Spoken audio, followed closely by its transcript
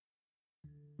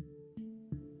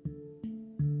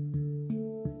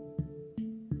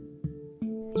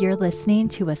You're listening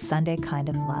to A Sunday Kind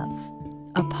of Love,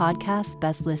 a podcast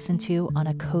best listened to on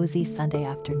a cozy Sunday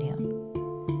afternoon,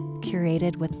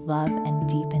 curated with love and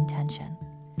deep intention.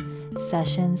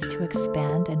 Sessions to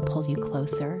expand and pull you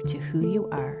closer to who you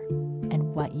are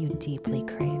and what you deeply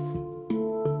crave.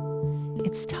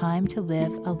 It's time to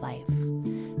live a life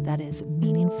that is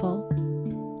meaningful,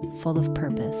 full of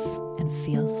purpose, and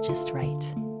feels just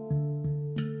right.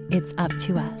 It's up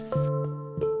to us.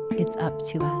 It's up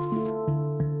to us.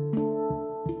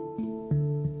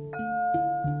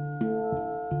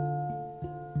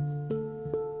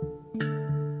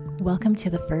 Welcome to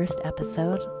the first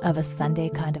episode of A Sunday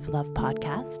Kind of Love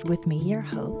podcast with me, your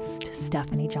host,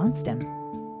 Stephanie Johnston.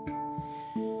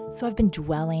 So I've been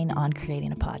dwelling on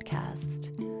creating a podcast.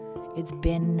 It's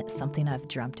been something I've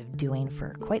dreamt of doing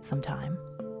for quite some time.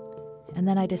 And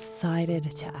then I decided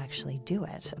to actually do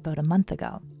it about a month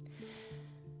ago.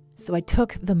 So I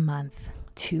took the month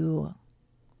to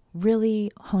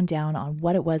really hone down on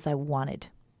what it was I wanted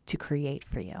to create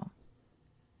for you.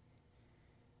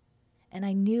 And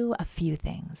I knew a few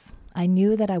things. I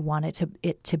knew that I wanted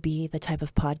it to be the type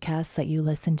of podcast that you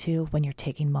listen to when you're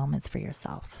taking moments for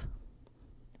yourself.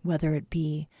 Whether it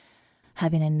be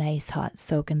having a nice hot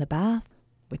soak in the bath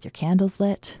with your candles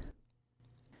lit,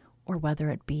 or whether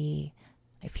it be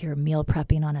if you're meal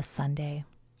prepping on a Sunday,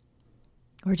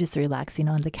 or just relaxing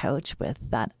on the couch with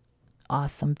that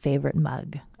awesome favorite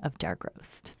mug of dark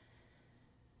roast.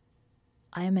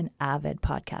 I am an avid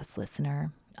podcast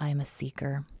listener. I am a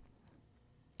seeker.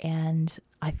 And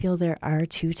I feel there are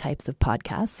two types of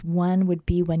podcasts. One would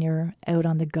be when you're out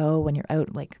on the go, when you're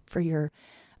out like for your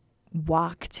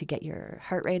walk to get your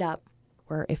heart rate up,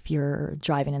 or if you're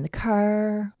driving in the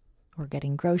car or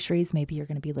getting groceries, maybe you're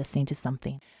going to be listening to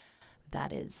something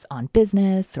that is on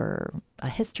business or a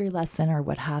history lesson or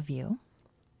what have you.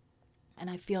 And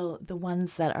I feel the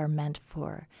ones that are meant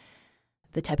for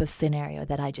the type of scenario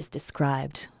that I just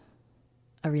described,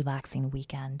 a relaxing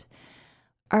weekend,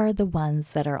 are the ones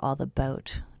that are all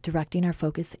about directing our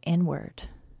focus inward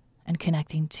and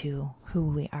connecting to who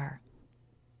we are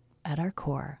at our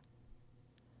core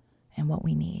and what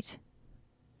we need,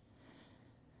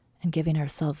 and giving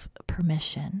ourselves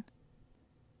permission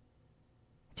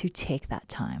to take that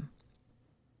time.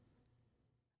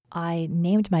 I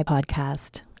named my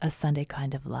podcast A Sunday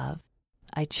Kind of Love.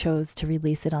 I chose to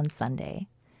release it on Sunday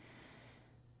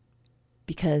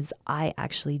because I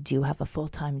actually do have a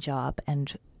full-time job,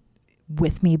 and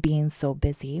with me being so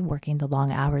busy, working the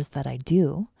long hours that I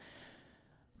do,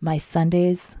 my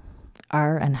Sundays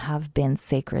are and have been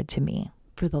sacred to me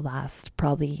for the last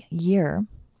probably year.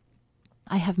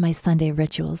 I have my Sunday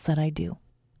rituals that I do.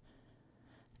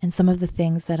 And some of the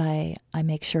things that I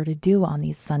make sure to do on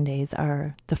these Sundays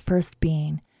are, the first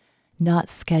being not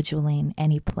scheduling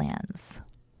any plans.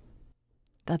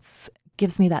 That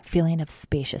gives me that feeling of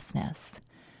spaciousness.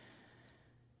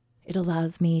 It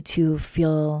allows me to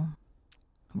feel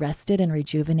rested and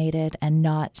rejuvenated and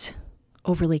not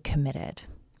overly committed.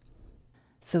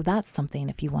 So that's something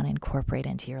if you want to incorporate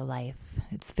into your life.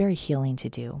 It's very healing to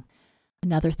do.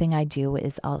 Another thing I do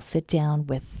is I'll sit down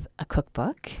with a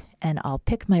cookbook and I'll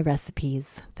pick my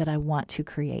recipes that I want to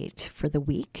create for the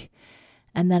week.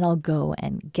 And then I'll go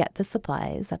and get the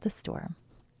supplies at the store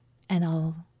and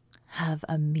I'll have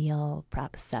a meal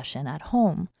prep session at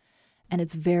home. And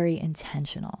it's very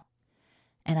intentional.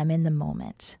 And I'm in the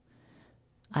moment.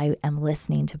 I am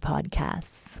listening to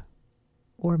podcasts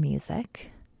or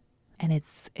music, and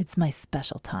it's my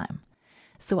special time.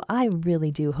 So I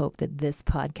really do hope that this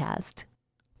podcast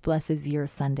blesses your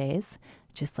Sundays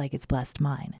just like it's blessed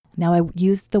mine. Now, I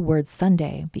used the word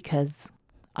Sunday because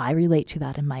I relate to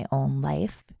that in my own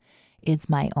life. It's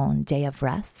my own day of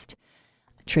rest.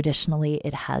 Traditionally,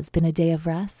 it has been a day of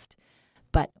rest,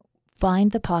 but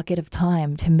find the pocket of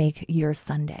time to make your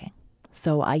Sunday.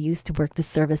 So I used to work the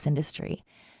service industry.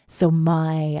 So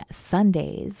my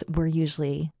Sundays were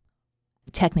usually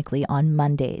technically on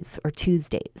Mondays or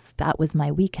Tuesdays. That was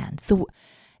my weekend. So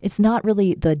it's not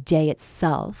really the day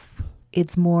itself.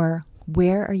 It's more,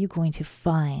 where are you going to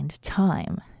find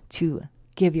time to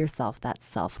give yourself that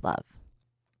self-love?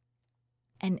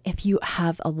 And if you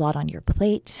have a lot on your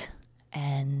plate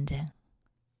and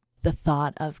the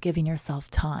thought of giving yourself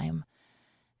time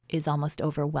is almost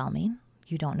overwhelming,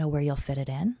 you don't know where you'll fit it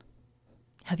in.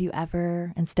 Have you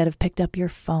ever, instead of picked up your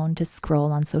phone to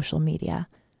scroll on social media,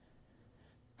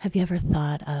 have you ever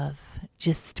thought of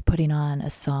just putting on a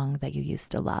song that you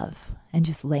used to love and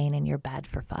just laying in your bed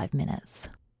for 5 minutes?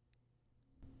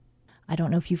 I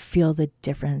don't know if you feel the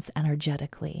difference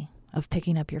energetically of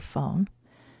picking up your phone.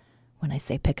 When I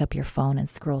say pick up your phone and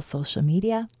scroll social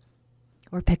media,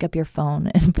 Or pick up your phone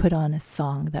and put on a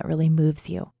song that really moves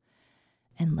you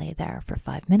and lay there for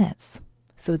 5 minutes.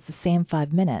 So it's the same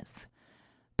 5 minutes,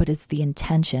 but it's the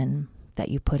intention that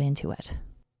you put into it.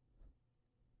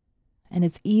 And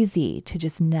it's easy to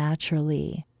just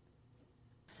naturally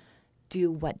do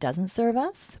what doesn't serve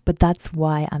us, but that's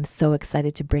why I'm so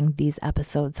excited to bring these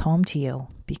episodes home to you,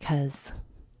 because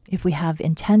if we have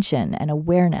intention and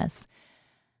awareness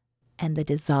and the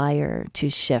desire to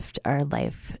shift our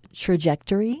life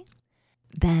trajectory,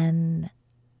 then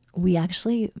we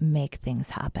actually make things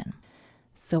happen.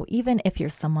 So even if you're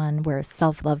someone where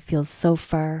self-love feels so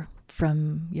far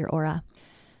from your aura,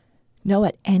 know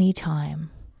at any time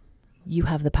you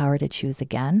have the power to choose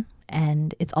again.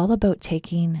 And it's all about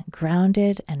taking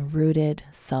grounded and rooted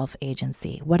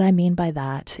self-agency. What I mean by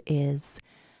that is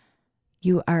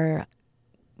you are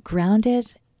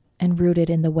grounded and rooted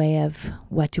in the way of,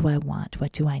 what do I want?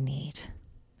 What do I need?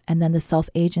 And then the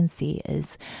self-agency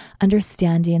is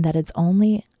understanding that it's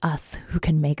only us who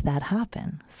can make that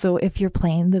happen. So if you're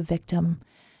playing the victim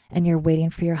and you're waiting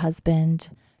for your husband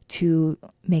to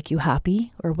make you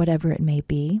happy or whatever it may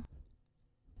be,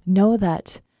 know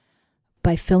that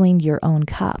by filling your own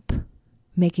cup,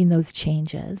 making those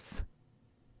changes,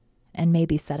 and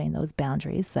maybe setting those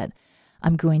boundaries that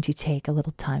I'm going to take a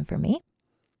little time for me,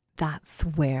 that's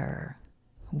where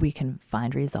we can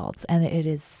find results. And it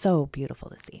is so beautiful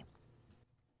to see.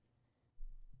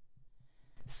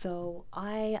 So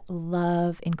I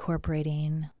love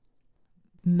incorporating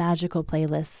magical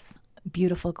playlists,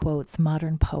 beautiful quotes,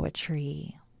 modern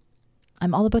poetry.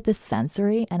 I'm all about the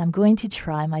sensory, and I'm going to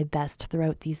try my best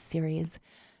throughout these series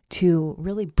to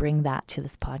really bring that to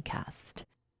this podcast.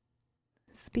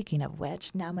 Speaking of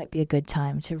which, now might be a good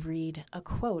time to read a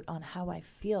quote on how I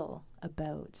feel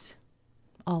about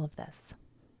all of this.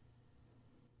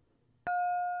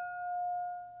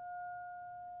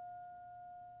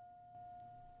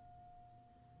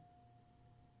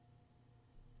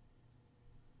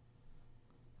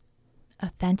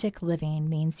 Authentic living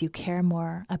means you care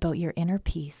more about your inner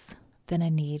peace than a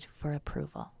need for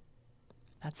approval.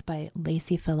 That's by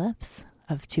Lacy Phillips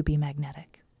of To Be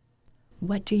Magnetic.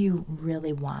 What do you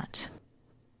really want?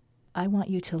 I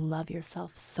want you to love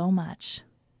yourself so much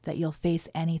that you'll face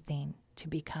anything to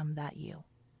become that you.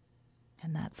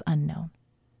 And that's unknown.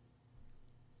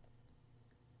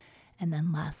 And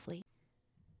then lastly,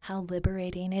 how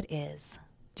liberating it is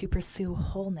to pursue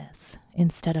wholeness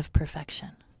instead of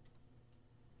perfection.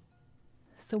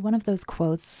 So one of those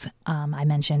quotes, I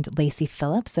mentioned Lacy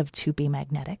Phillips of To Be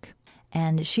Magnetic,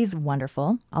 and she's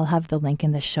wonderful. I'll have the link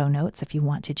in the show notes if you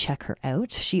want to check her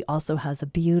out. She also has a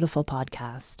beautiful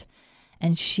podcast,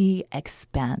 and she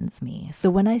expands me. So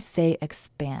when I say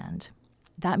expand,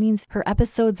 that means her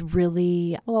episodes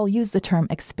really, well, I'll use the term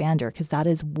expander because that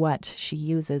is what she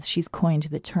uses. She's coined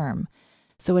the term.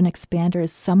 So an expander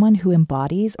is someone who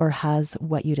embodies or has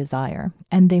what you desire,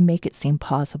 and they make it seem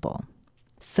possible.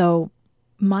 So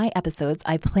my episodes,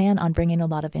 I plan on bringing a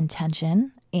lot of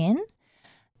intention in.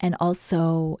 And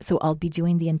also, so I'll be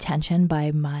doing the intention by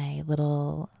my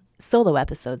little solo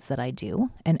episodes that I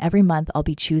do. And every month I'll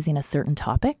be choosing a certain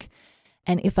topic.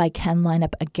 And if I can line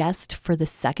up a guest for the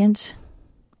second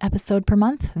episode per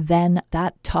month, then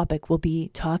that topic will be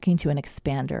talking to an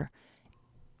expander,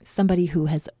 somebody who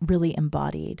has really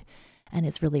embodied and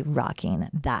is really rocking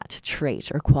that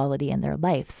trait or quality in their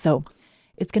life. So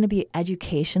it's going to be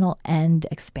educational and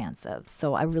expansive.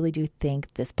 So I really do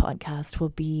think this podcast will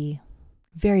be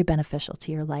very beneficial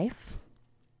to your life.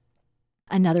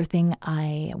 Another thing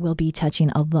I will be touching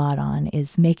a lot on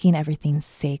is making everything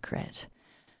sacred.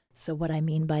 So what I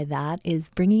mean by that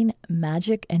is bringing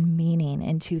magic and meaning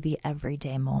into the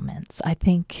everyday moments. I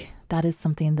think that is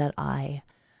something that I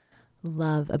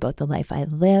love about the life I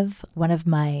live. One of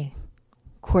my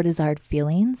core desired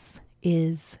feelings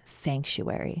is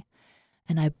sanctuary.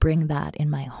 And I bring that in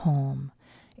my home,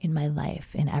 in my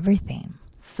life, in everything.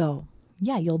 So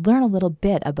yeah, you'll learn a little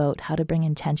bit about how to bring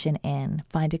intention in,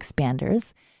 find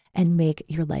expanders, and make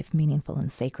your life meaningful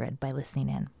and sacred by listening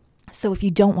in. So if you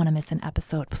don't want to miss an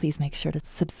episode, please make sure to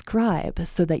subscribe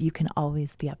so that you can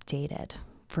always be updated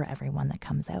for every one that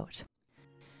comes out.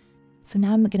 So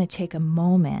now I'm going to take a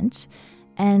moment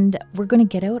and we're going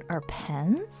to get out our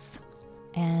pens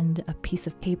and a piece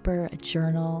of paper, a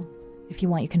journal. If you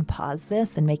want, you can pause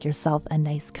this and make yourself a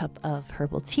nice cup of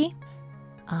herbal tea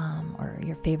or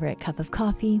your favorite cup of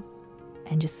coffee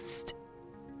and just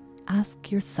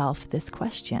ask yourself this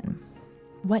question.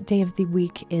 What day of the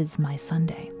week is my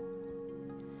Sunday?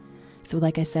 So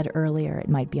like I said earlier, it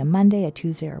might be a Monday, a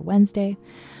Tuesday, or Wednesday,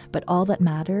 but all that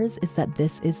matters is that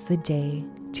this is the day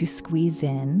to squeeze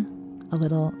in a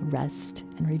little rest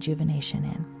and rejuvenation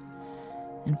in,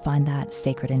 and find that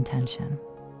sacred intention.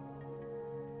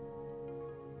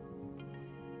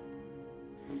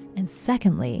 And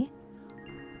secondly,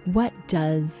 what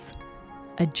does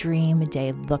a dream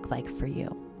day look like for you,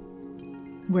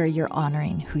 where you're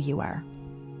honoring who you are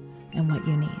and what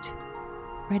you need?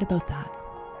 Write about that.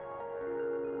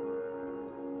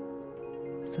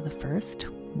 So the first,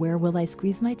 where will I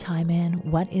squeeze my time in?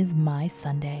 What is my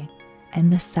Sunday?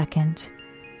 And the second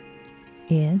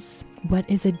is, what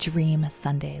is a dream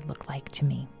Sunday look like to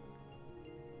me?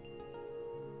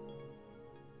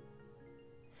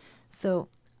 So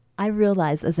I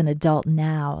realize as an adult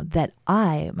now that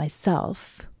I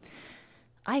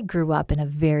grew up in a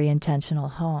very intentional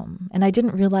home, and I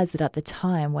didn't realize it at the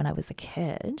time when I was a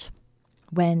kid.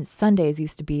 When Sundays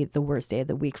used to be the worst day of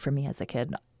the week for me as a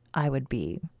kid, I would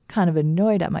be kind of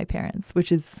annoyed at my parents,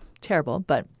 which is terrible.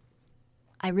 But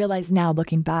I realize now,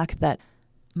 looking back, that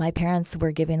my parents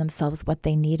were giving themselves what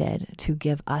they needed to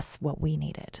give us what we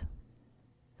needed.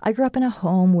 I grew up in a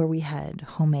home where we had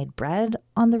homemade bread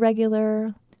on the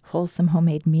regular, wholesome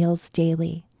homemade meals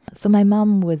daily. So my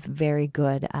mom was very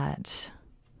good at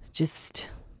just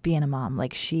being a mom.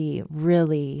 Like, she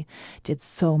really did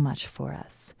so much for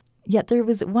us. Yet there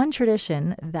was one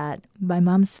tradition that my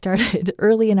mom started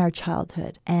early in our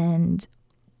childhood, and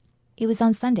it was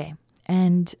on Sunday.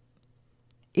 And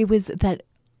it was that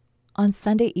on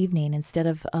Sunday evening, instead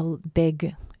of a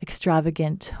big,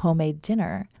 extravagant homemade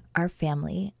dinner, our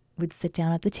family would sit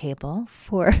down at the table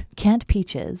for canned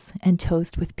peaches and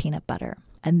toast with peanut butter.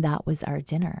 And that was our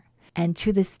dinner. And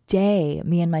to this day,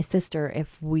 me and my sister,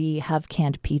 if we have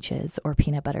canned peaches or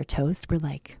peanut butter toast, we're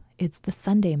like, it's the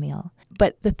Sunday meal.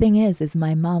 But the thing is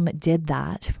my mom did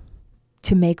that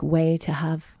to make way to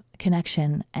have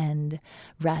connection and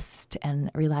rest and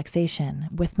relaxation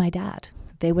with my dad.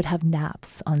 They would have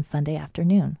naps on Sunday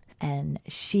afternoon. And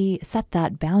she set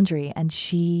that boundary, and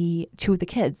she to the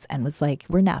kids, and was like,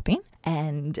 we're napping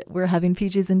and we're having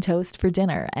peaches and toast for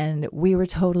dinner. And we were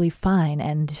totally fine.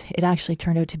 And it actually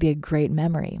turned out to be a great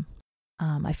memory.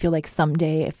 I feel like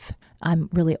someday, if I'm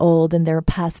really old and they're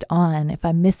passed on, if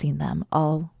I'm missing them,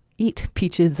 I'll eat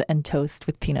peaches and toast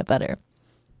with peanut butter.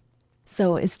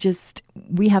 So it's just,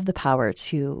 we have the power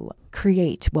to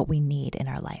create what we need in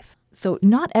our life. So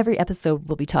not every episode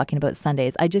will be talking about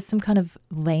Sundays. I just am kind of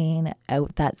laying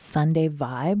out that Sunday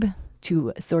vibe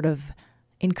to sort of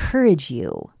encourage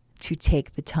you to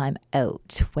take the time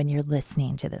out when you're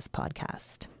listening to this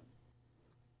podcast.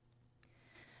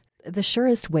 The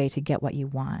surest way to get what you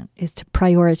want is to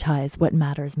prioritize what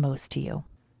matters most to you.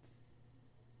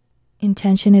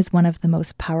 Intention is one of the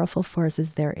most powerful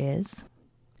forces there is,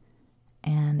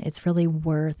 and it's really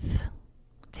worth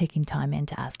taking time in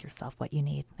to ask yourself what you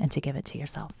need and to give it to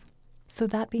yourself. So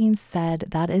that being said,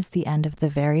 that is the end of the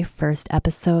very first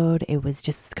episode. It was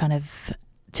just kind of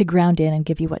to ground in and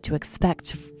give you what to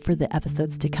expect for the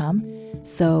episodes to come.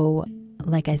 So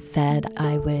like I said,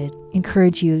 I would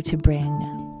encourage you to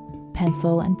bring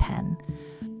pencil and pen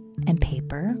and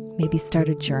paper. Maybe start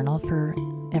a journal for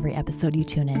every episode you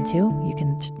tune into. You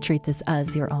can treat this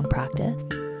as your own practice.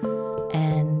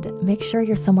 And make sure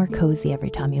you're somewhere cozy every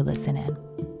time you listen in.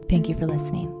 Thank you for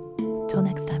listening. Till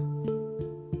next time.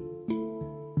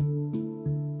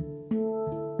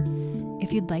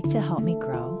 If you'd like to help me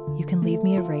grow, you can leave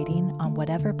me a rating on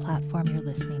whatever platform you're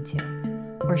listening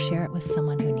to, or share it with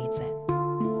someone who needs it.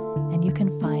 And you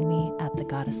can find me at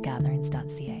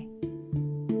thegoddessgatherings.ca.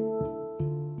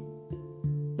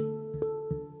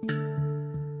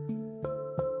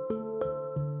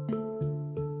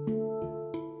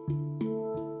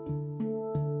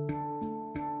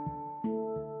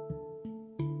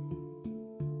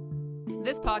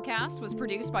 This podcast was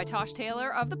produced by Tosh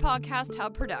Taylor of the Podcast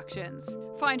Hub Productions.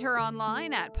 Find her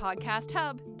online at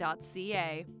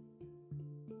podcasthub.ca.